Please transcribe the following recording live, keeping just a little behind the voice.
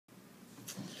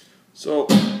So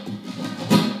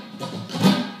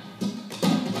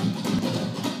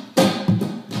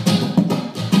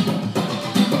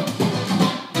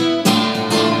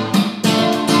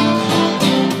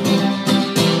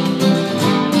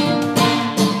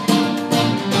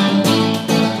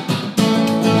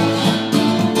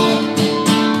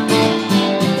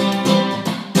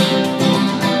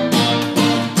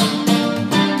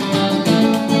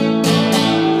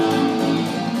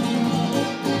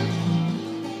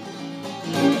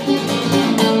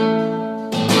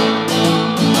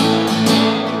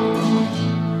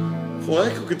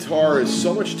flamenco guitar is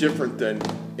so much different than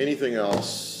anything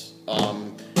else.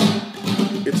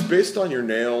 It's based on your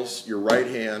nails, your right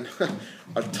hand,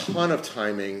 a ton of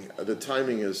timing. The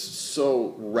timing is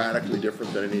so radically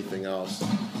different than anything else.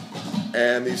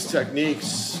 And these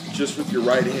techniques, just with your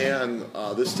right hand,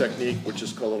 this technique, which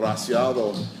is called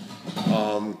rasciado,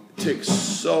 takes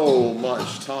so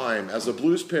much time. As a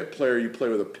blues player, you play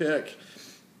with a pick,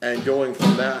 and going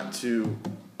from that to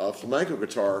a flamenco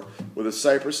guitar with a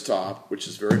cypress top, which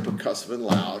is very percussive and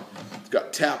loud. It's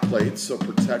got tap plates, so it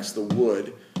protects the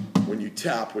wood when you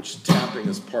tap, which tapping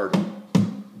is part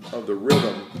of the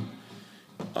rhythm.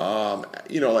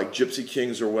 Like Gypsy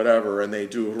Kings or whatever, and they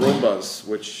do rumbas,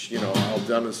 which I'll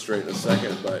demonstrate in a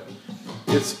second. But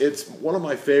it's one of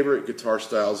my favorite guitar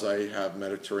styles. I have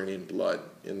Mediterranean blood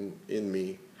in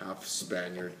me, half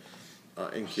Spaniard,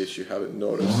 in case you haven't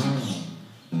noticed.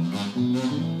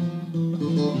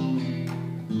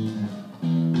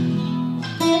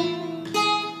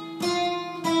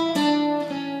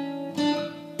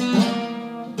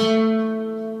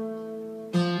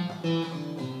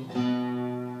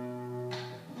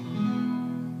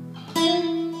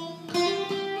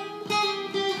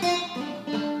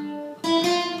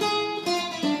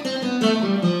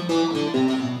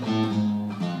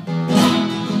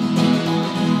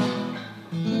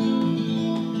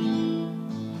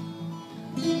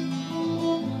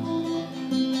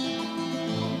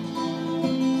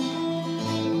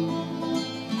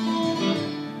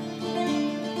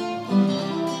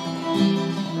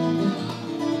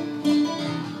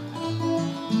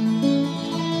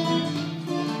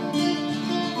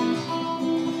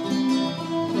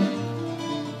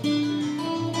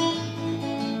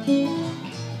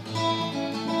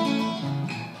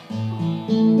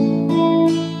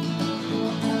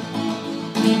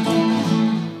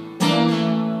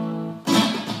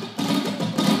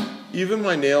 Even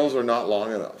my nails are not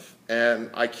long enough,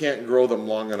 and I can't grow them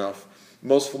long enough.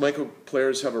 Most flamenco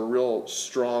players have a real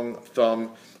strong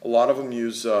thumb. A lot of them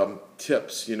use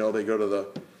tips. They go to the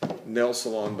nail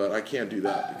salon, but I can't do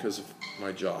that because of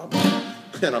my job,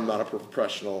 and I'm not a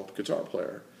professional guitar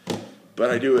player. But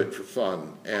I do it for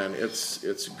fun, and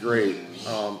it's great.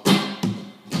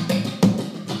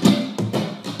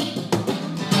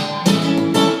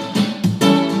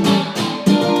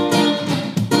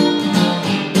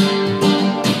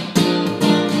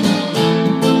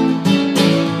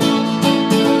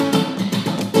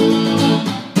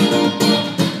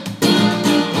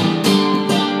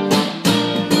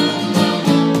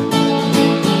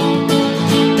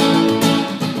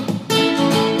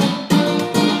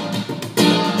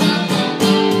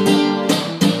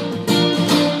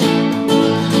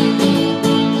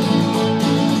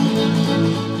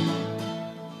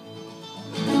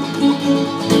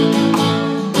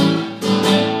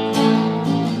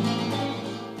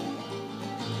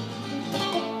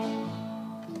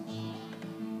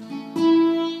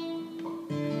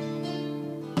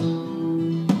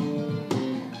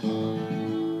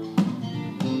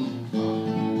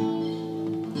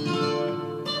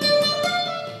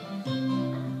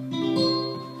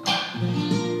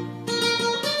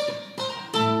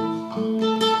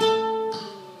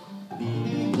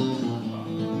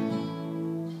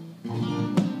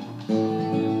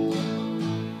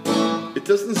 It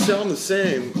doesn't sound the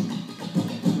same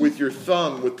with your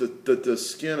thumb, with the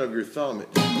skin of your thumb.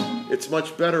 It's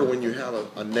much better when you have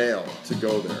a nail to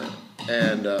go there.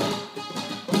 And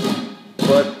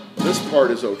but this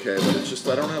part is okay, but it's just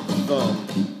I don't have the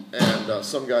thumb. And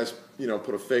some guys,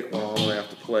 put a fake one on when they have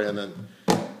to play, and then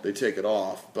they take it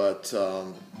off. But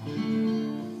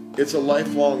it's a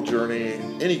lifelong journey.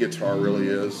 Any guitar really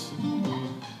is.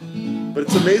 But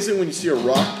it's amazing when you see a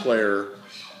rock player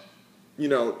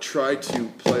try to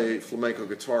play flamenco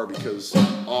guitar, because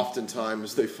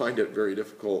oftentimes they find it very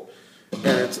difficult.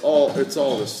 And it's all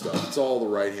this stuff. It's all the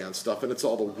right hand stuff, and it's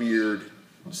all the weird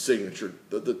signature.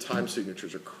 The time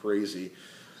signatures are crazy,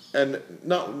 and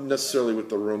not necessarily with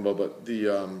the rumba, but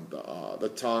the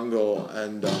tango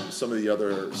and some of the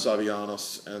other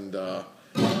savianos and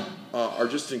are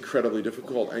just incredibly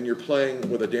difficult. And you're playing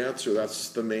with a dancer. That's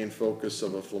the main focus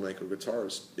of a flamenco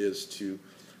guitarist, is to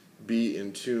be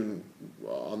in tune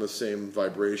on the same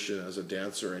vibration as a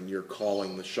dancer, and you're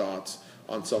calling the shots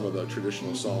on some of the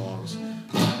traditional songs.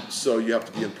 So you have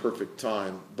to be in perfect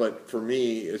time. But for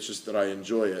me, it's just that I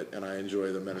enjoy it, and I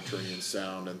enjoy the Mediterranean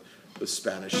sound and the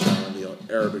Spanish sound and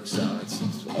the Arabic sound.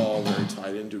 It's all very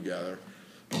tied in together.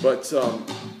 But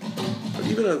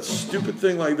even a stupid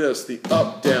thing like this, the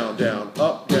up, down, down,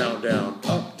 up, down, down,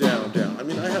 up, down, down. I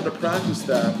mean, I had to practice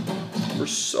that for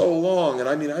so long. And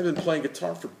I mean, I've been playing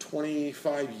guitar for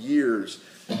 25 years.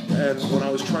 And when I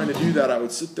was trying to do that, I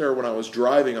would sit there when I was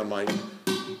driving on my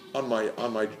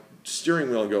steering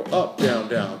wheel and go up, down,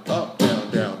 down, up,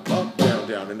 down, down, up, down,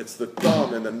 down. And it's the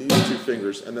thumb and then these two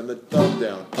fingers and then the thumb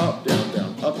down, up, down,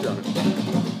 down, up, down.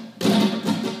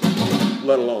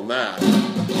 Let alone that.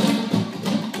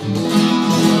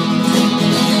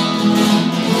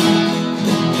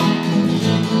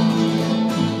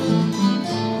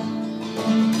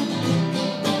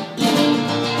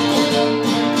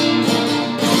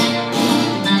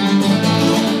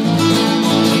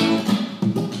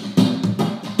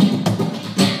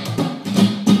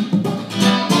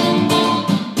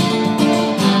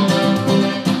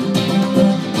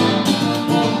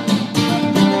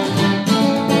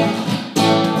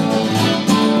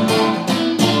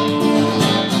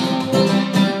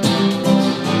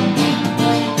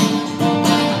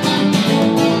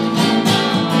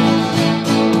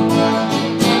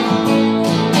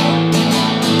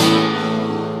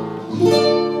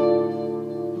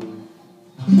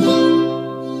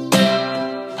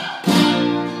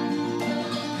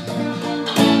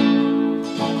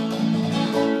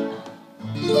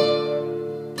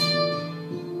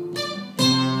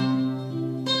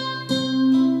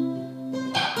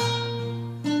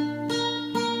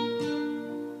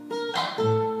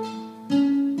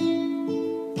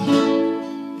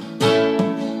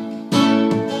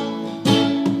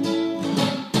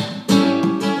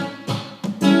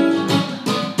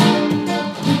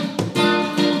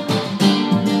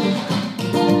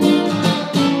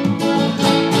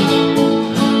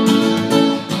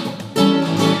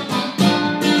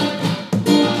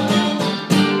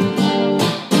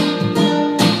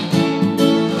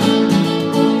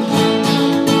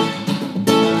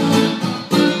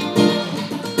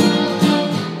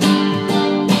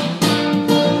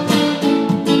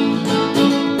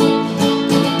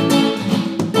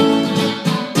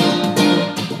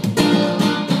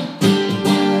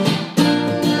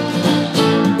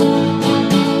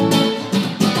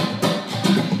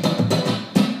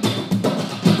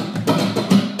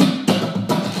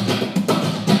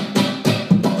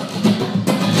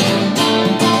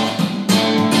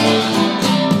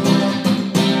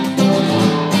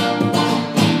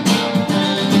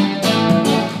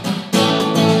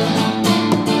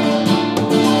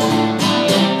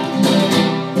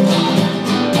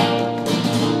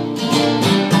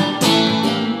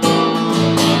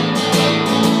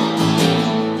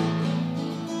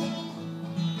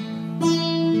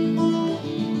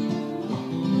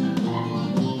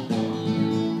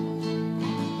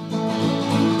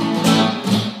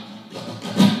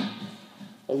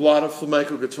 A lot of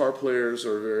flamenco guitar players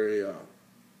are very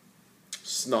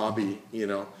snobby, you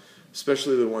know,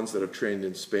 especially the ones that have trained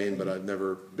in Spain, but I've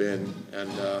never been,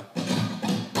 and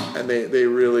they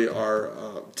really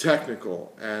are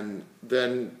technical. And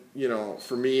then, you know,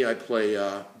 for me, I play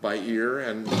by ear,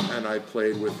 and I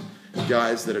played with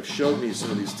guys that have showed me some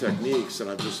of these techniques,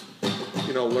 and I've just,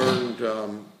 you know,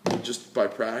 learned just by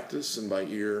practice and by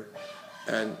ear.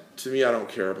 And to me, I don't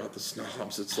care about the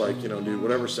snobs. It's like, you know, dude,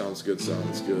 whatever sounds good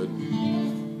sounds good.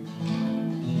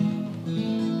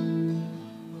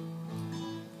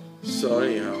 So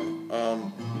anyhow,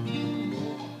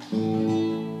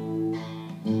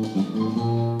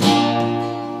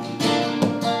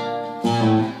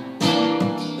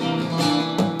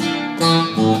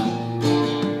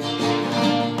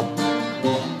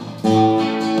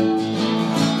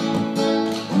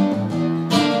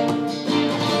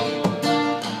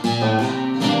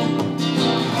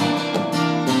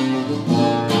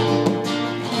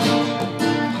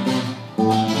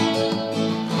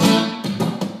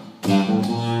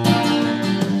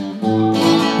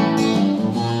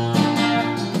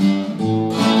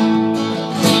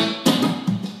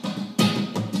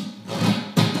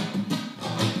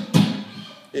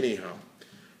 anyhow,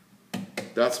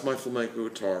 that's my flamenco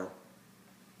guitar.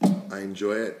 I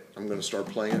enjoy it. I'm going to start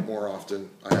playing it more often.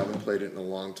 I haven't played it in a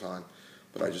long time,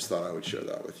 but I just thought I would share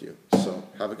that with you. So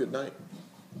have a good night.